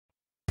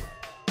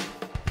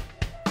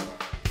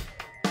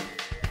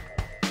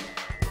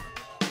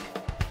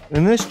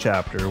In this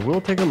chapter,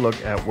 we'll take a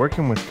look at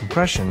working with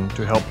compression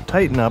to help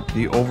tighten up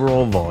the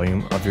overall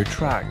volume of your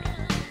track.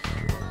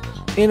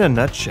 In a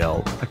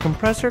nutshell, a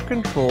compressor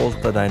controls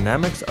the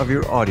dynamics of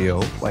your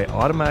audio by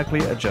automatically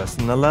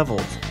adjusting the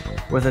levels.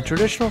 With a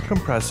traditional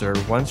compressor,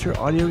 once your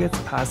audio gets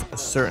past a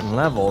certain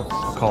level,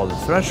 called the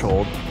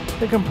threshold,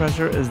 the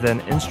compressor is then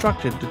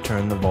instructed to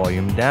turn the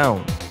volume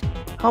down.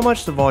 How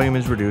much the volume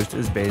is reduced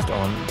is based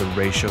on the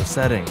ratio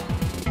setting.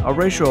 A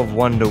ratio of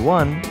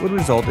 1:1 would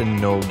result in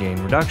no gain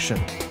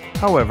reduction.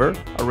 However,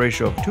 a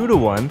ratio of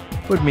 2:1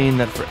 would mean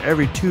that for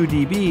every 2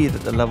 dB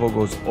that the level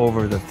goes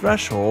over the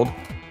threshold,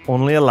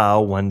 only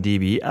allow 1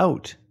 dB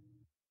out.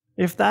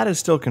 If that is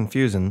still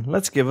confusing,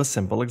 let's give a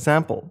simple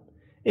example.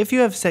 If you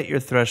have set your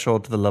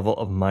threshold to the level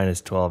of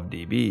 -12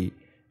 dB,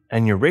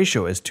 and your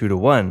ratio is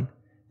 2:1,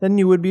 then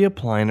you would be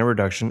applying a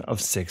reduction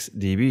of 6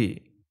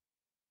 dB.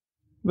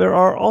 There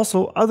are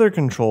also other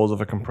controls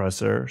of a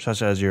compressor,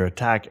 such as your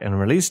attack and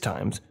release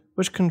times,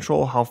 which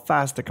control how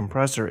fast the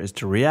compressor is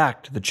to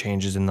react to the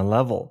changes in the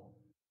level.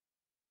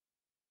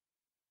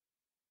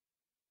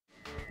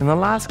 In the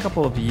last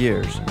couple of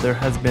years, there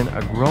has been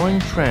a growing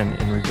trend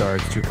in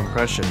regards to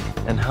compression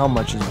and how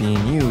much is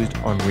being used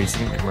on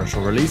recent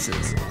commercial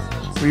releases.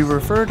 We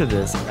refer to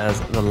this as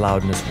the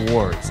loudness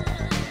wars.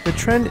 The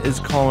trend is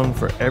calling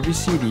for every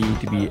CD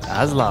to be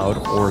as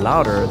loud or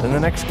louder than the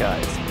next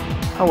guy's.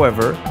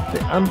 However,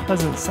 the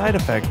unpleasant side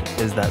effect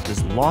is that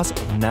this loss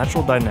of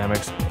natural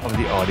dynamics of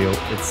the audio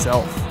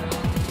itself.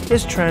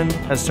 This trend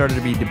has started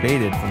to be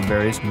debated from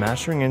various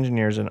mastering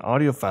engineers and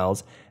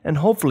audiophiles, and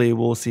hopefully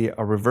we'll see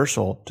a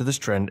reversal to this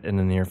trend in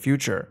the near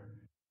future.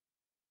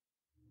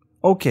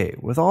 Okay,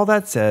 with all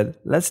that said,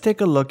 let's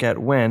take a look at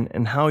when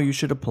and how you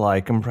should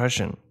apply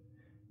compression.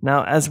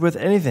 Now, as with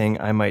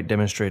anything I might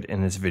demonstrate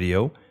in this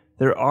video,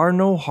 there are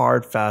no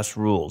hard, fast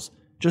rules,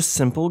 just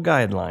simple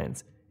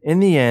guidelines. In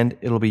the end,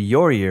 it'll be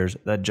your ears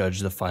that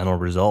judge the final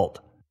result.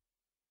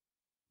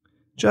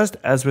 Just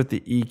as with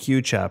the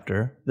EQ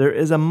chapter, there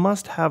is a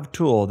must-have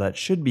tool that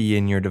should be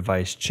in your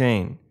device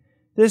chain.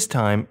 This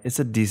time, it's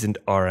a decent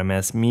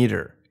RMS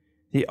meter.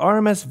 The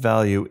RMS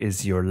value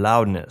is your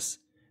loudness.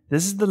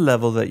 This is the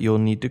level that you'll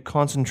need to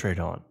concentrate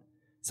on.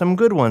 Some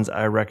good ones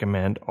I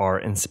recommend are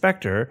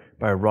Inspector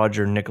by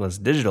Roger Nicholas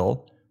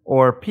Digital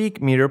or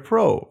Peak Meter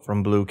Pro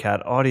from Blue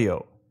Cat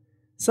Audio.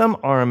 Some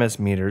RMS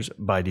meters,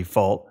 by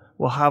default,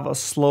 will have a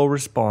slow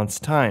response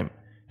time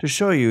to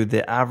show you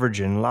the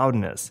average in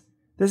loudness.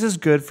 This is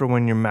good for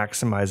when you're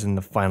maximizing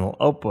the final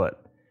output,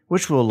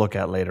 which we'll look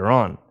at later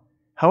on.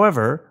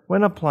 However,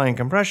 when applying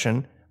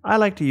compression, I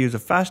like to use a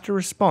faster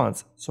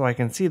response so I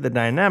can see the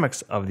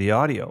dynamics of the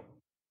audio.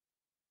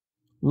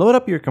 Load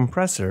up your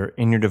compressor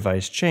in your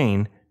device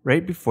chain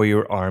right before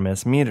your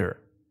RMS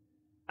meter.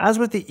 As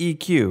with the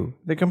EQ,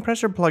 the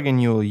compressor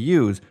plugin you will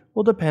use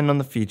will depend on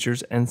the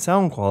features and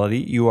sound quality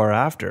you are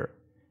after.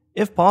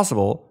 If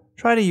possible,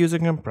 try to use a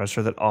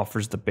compressor that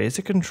offers the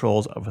basic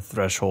controls of a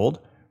threshold,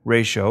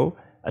 ratio,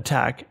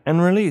 attack,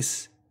 and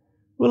release.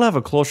 We'll have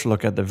a closer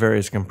look at the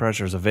various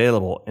compressors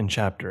available in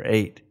Chapter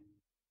 8.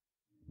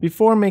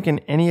 Before making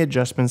any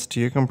adjustments to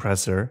your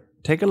compressor,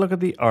 take a look at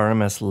the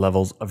RMS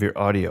levels of your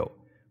audio.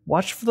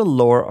 Watch for the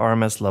lower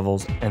RMS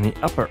levels and the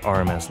upper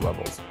RMS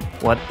levels.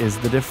 What is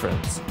the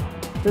difference?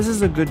 This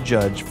is a good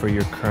judge for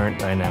your current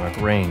dynamic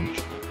range.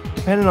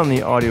 Depending on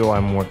the audio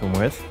I'm working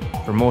with,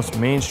 for most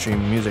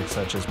mainstream music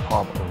such as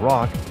pop or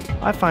rock,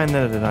 I find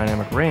that a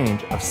dynamic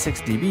range of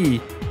 6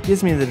 dB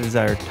gives me the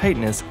desired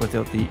tightness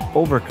without the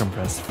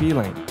overcompressed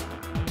feeling.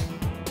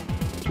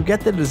 To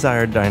get the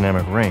desired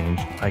dynamic range,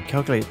 I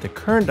calculate the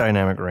current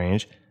dynamic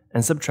range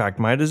and subtract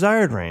my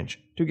desired range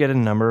to get a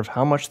number of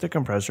how much the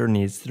compressor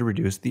needs to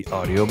reduce the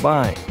audio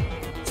by.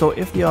 So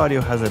if the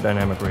audio has a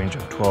dynamic range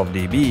of 12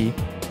 dB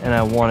and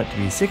I want it to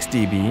be 6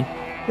 dB,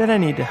 then I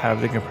need to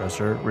have the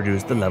compressor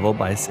reduce the level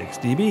by 6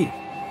 dB.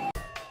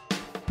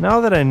 Now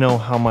that I know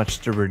how much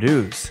to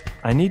reduce,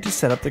 I need to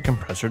set up the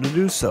compressor to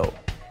do so.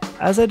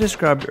 As I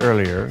described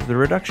earlier, the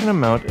reduction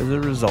amount is a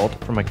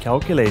result from a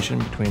calculation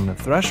between the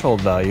threshold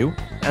value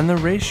and the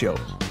ratio.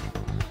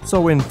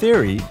 So in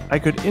theory, I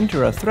could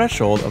enter a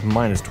threshold of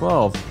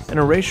 -12 and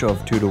a ratio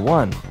of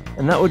 2:1,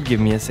 and that would give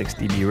me a 6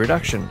 dB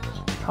reduction.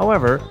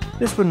 However,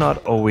 this would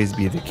not always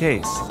be the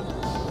case.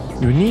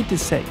 You need to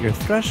set your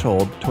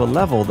threshold to a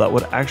level that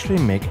would actually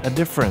make a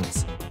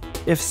difference.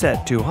 If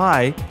set too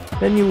high,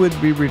 then you would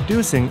be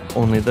reducing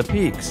only the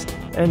peaks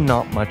and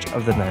not much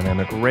of the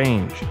dynamic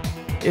range.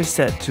 If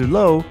set too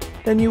low,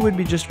 then you would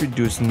be just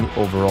reducing the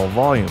overall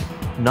volume,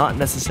 not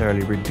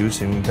necessarily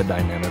reducing the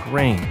dynamic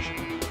range.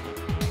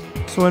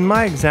 So in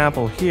my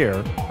example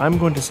here, I'm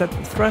going to set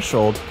the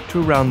threshold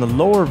to around the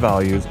lower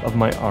values of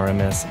my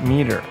RMS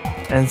meter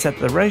and set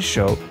the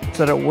ratio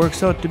so that it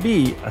works out to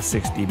be a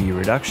 6 dB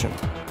reduction.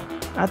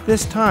 At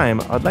this time,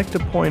 I'd like to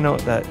point out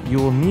that you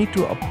will need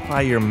to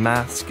apply your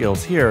math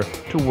skills here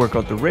to work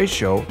out the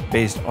ratio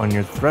based on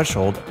your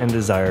threshold and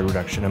desired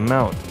reduction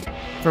amount.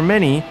 For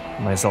many,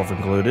 myself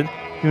included,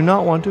 do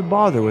not want to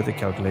bother with the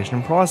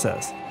calculation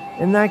process.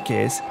 In that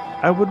case,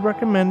 I would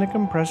recommend a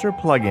compressor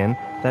plugin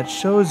that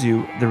shows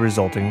you the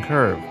resulting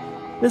curve.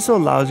 This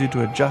allows you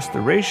to adjust the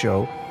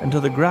ratio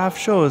until the graph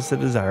shows the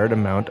desired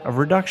amount of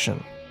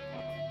reduction.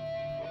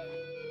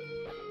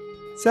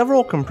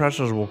 Several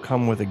compressors will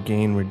come with a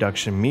gain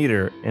reduction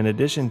meter in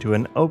addition to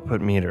an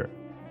output meter.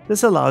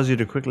 This allows you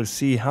to quickly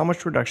see how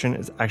much reduction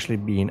is actually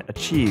being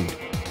achieved.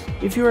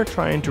 If you are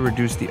trying to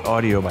reduce the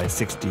audio by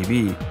 6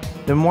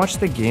 dB, then watch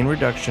the gain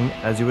reduction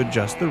as you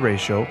adjust the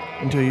ratio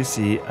until you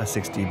see a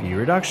 6 dB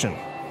reduction.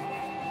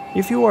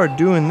 If you are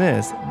doing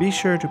this, be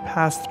sure to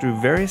pass through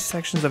various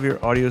sections of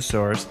your audio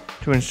source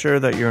to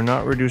ensure that you're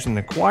not reducing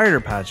the quieter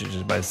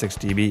passages by 6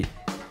 dB.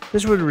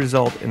 This would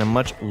result in a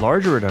much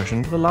larger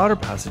reduction to the louder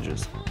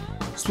passages.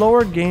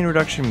 Slower gain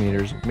reduction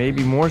meters may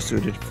be more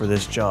suited for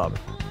this job.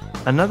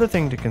 Another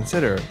thing to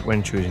consider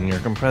when choosing your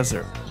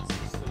compressor.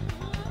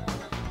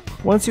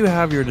 Once you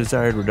have your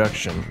desired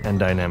reduction and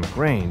dynamic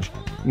range,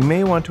 you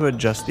may want to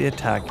adjust the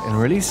attack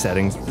and release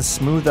settings to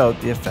smooth out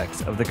the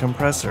effects of the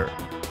compressor.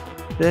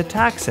 The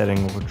attack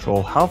setting will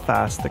control how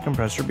fast the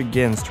compressor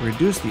begins to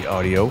reduce the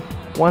audio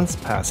once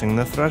passing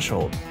the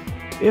threshold.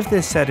 If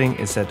this setting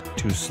is set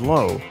too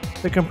slow,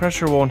 the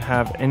compressor won't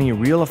have any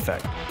real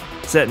effect.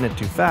 Setting it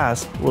too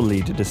fast will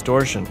lead to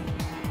distortion.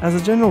 As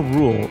a general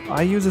rule,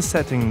 I use a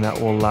setting that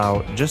will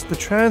allow just the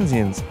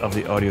transients of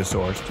the audio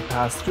source to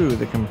pass through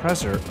the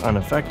compressor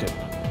unaffected.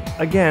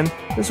 Again,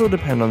 this will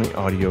depend on the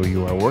audio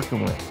you are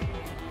working with.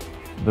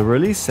 The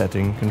release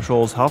setting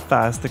controls how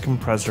fast the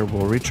compressor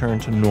will return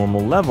to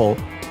normal level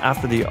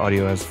after the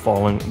audio has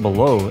fallen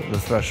below the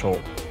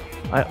threshold.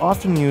 I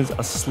often use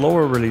a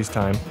slower release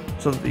time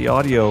so that the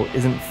audio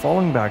isn't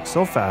falling back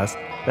so fast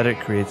that it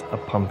creates a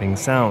pumping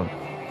sound.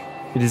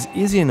 It is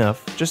easy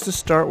enough just to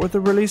start with a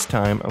release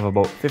time of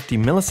about 50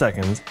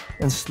 milliseconds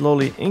and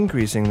slowly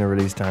increasing the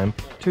release time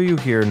till you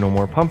hear no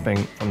more pumping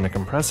from the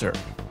compressor.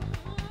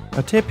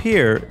 A tip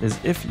here is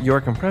if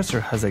your compressor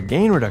has a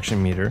gain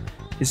reduction meter,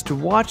 is to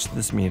watch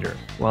this meter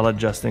while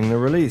adjusting the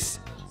release.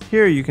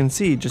 Here you can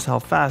see just how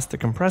fast the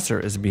compressor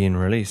is being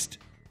released.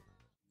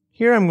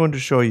 Here I'm going to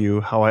show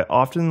you how I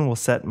often will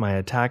set my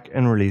attack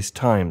and release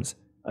times.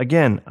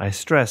 Again, I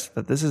stress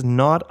that this is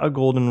not a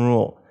golden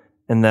rule,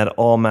 and that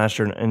all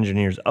master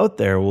engineers out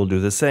there will do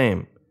the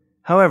same.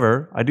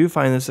 However, I do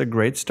find this a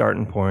great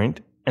starting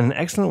point and an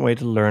excellent way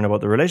to learn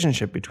about the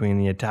relationship between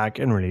the attack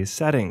and release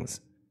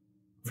settings.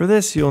 For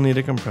this, you'll need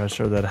a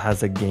compressor that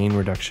has a gain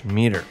reduction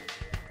meter.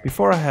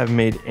 Before I have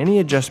made any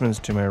adjustments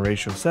to my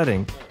ratio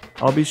setting,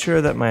 I'll be sure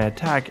that my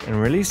attack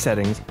and release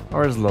settings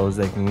are as low as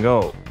they can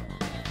go.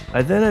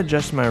 I then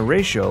adjust my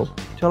ratio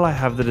till I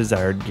have the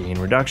desired gain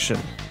reduction.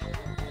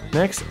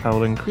 Next, I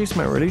will increase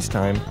my release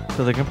time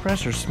till the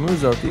compressor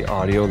smooths out the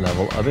audio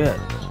level a bit.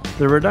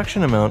 The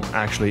reduction amount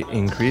actually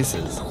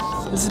increases.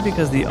 This is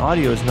because the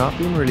audio is not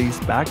being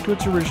released back to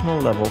its original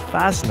level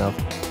fast enough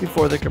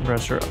before the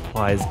compressor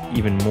applies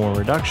even more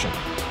reduction.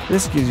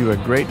 This gives you a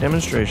great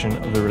demonstration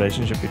of the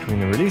relationship between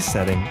the release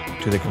setting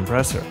to the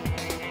compressor.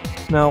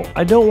 Now,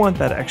 I don't want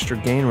that extra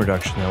gain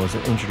reduction that was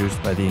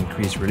introduced by the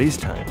increased release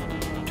time.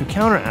 To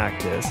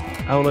counteract this,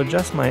 I will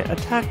adjust my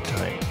attack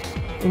time.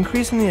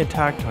 Increasing the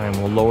attack time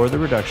will lower the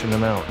reduction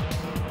amount.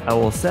 I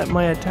will set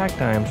my attack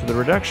time so the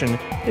reduction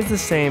is the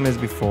same as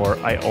before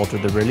I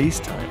altered the release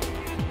time.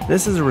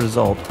 This is a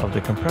result of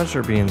the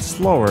compressor being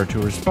slower to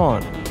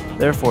respond.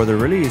 Therefore, the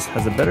release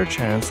has a better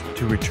chance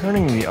to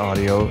returning the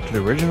audio to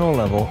the original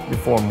level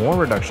before more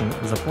reduction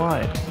is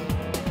applied.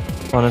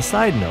 On a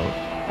side note,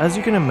 as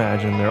you can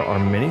imagine, there are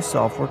many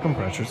software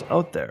compressors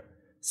out there.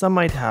 Some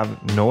might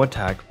have no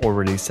attack or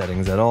release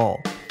settings at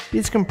all.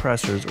 These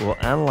compressors will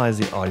analyze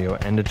the audio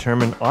and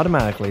determine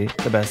automatically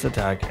the best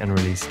attack and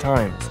release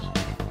times.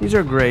 These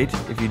are great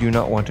if you do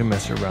not want to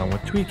mess around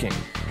with tweaking.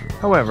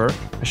 However,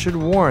 I should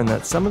warn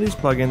that some of these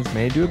plugins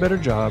may do a better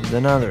job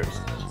than others.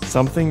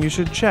 Something you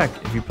should check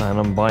if you plan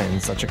on buying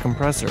such a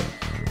compressor.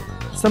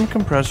 Some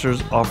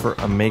compressors offer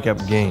a makeup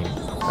gain.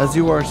 As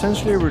you are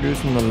essentially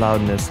reducing the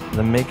loudness,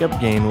 the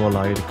makeup gain will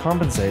allow you to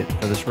compensate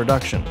for this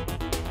reduction.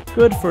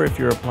 Good for if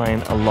you're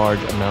applying a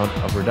large amount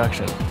of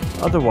reduction.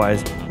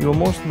 Otherwise, you will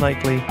most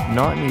likely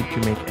not need to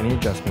make any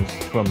adjustments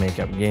to a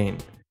makeup gain.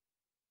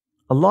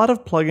 A lot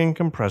of plug-in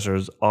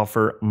compressors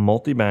offer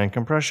multi-band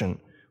compression,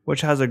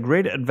 which has a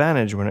great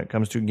advantage when it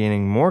comes to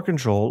gaining more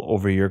control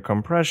over your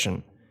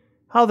compression.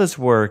 How this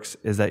works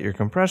is that your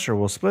compressor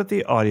will split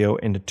the audio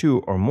into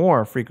 2 or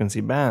more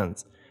frequency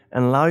bands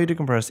and allow you to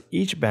compress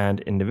each band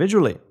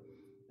individually.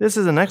 This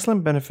is an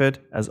excellent benefit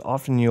as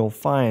often you'll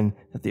find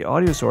that the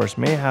audio source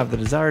may have the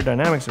desired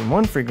dynamics in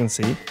one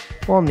frequency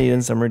while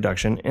needing some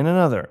reduction in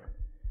another,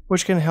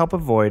 which can help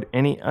avoid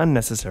any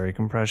unnecessary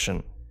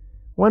compression.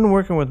 When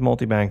working with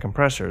multi-band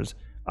compressors,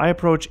 I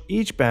approach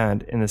each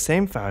band in the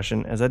same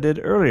fashion as I did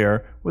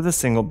earlier with a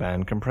single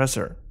band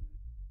compressor.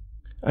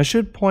 I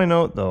should point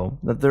out though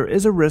that there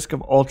is a risk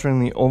of altering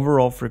the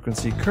overall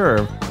frequency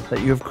curve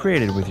that you have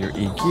created with your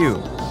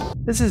EQ.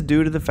 This is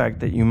due to the fact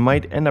that you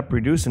might end up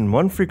reducing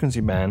one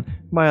frequency band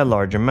by a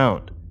large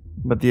amount.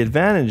 But the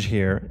advantage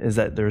here is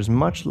that there is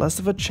much less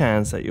of a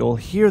chance that you'll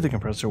hear the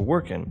compressor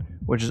working,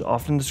 which is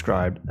often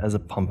described as a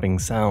pumping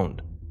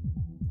sound.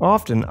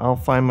 Often, I'll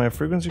find my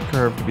frequency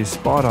curve to be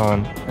spot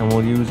on and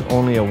will use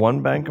only a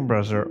one-band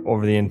compressor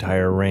over the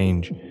entire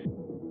range.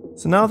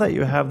 So now that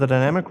you have the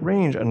dynamic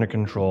range under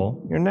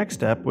control, your next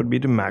step would be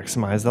to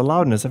maximize the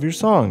loudness of your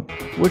song,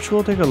 which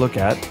we'll take a look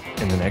at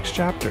in the next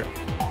chapter.